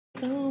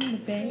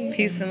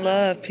Peace and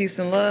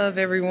love,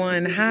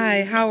 everyone.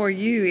 Hi, how are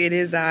you? It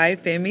is I,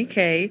 Femi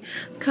K,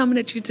 coming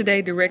at you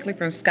today directly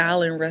from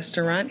Skyline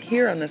Restaurant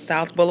here on the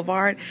South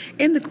Boulevard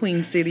in the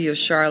Queen City of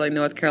Charlotte,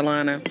 North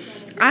Carolina.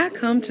 I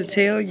come to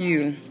tell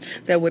you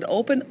that with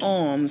open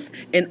arms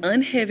and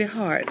unheavy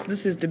hearts,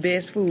 this is the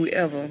best food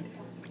ever.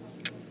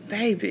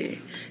 Baby,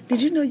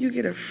 did you know you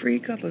get a free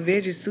cup of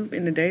veggie soup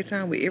in the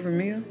daytime with every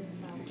meal?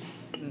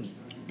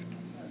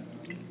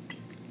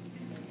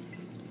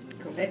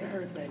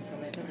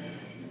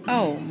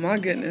 Oh, my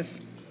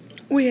goodness.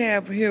 We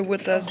have here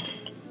with us...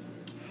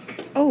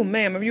 Oh,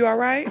 ma'am, are you all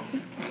right?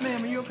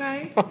 Ma'am, are you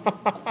okay?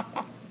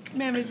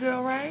 Ma'am, is it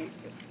all right?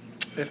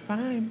 It's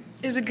fine.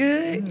 Is it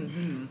good?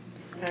 Mm-hmm.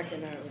 How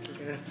can I? What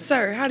you got?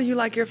 Sir, how do you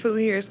like your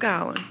food here at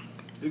Scotland?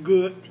 You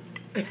good?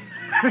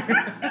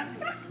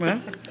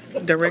 Well,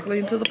 directly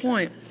and to the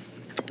point.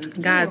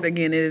 Guys,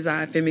 again, it is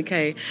I, Femi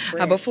K.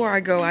 Before I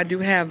go, I do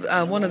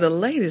have one of the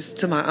latest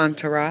to my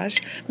entourage.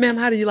 Ma'am,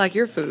 how do you like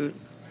your food?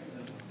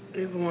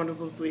 It's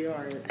wonderful,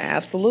 sweetheart.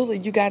 Absolutely.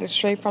 You got it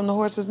straight from the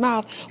horse's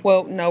mouth.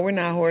 Well, no, we're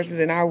not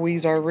horses and our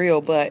weaves are real,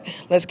 but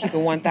let's keep it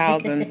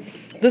 1,000.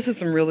 This is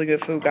some really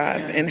good food,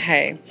 guys. And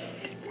hey,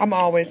 I'm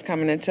always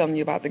coming and telling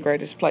you about the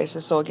greatest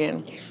places. So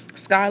again,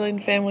 Skyline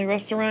Family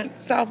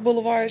Restaurant, South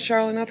Boulevard,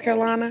 Charlotte, North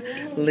Carolina.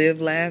 Live,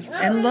 laugh,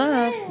 and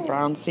love.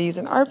 Brown seeds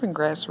and urban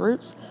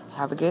grassroots.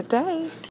 Have a good day.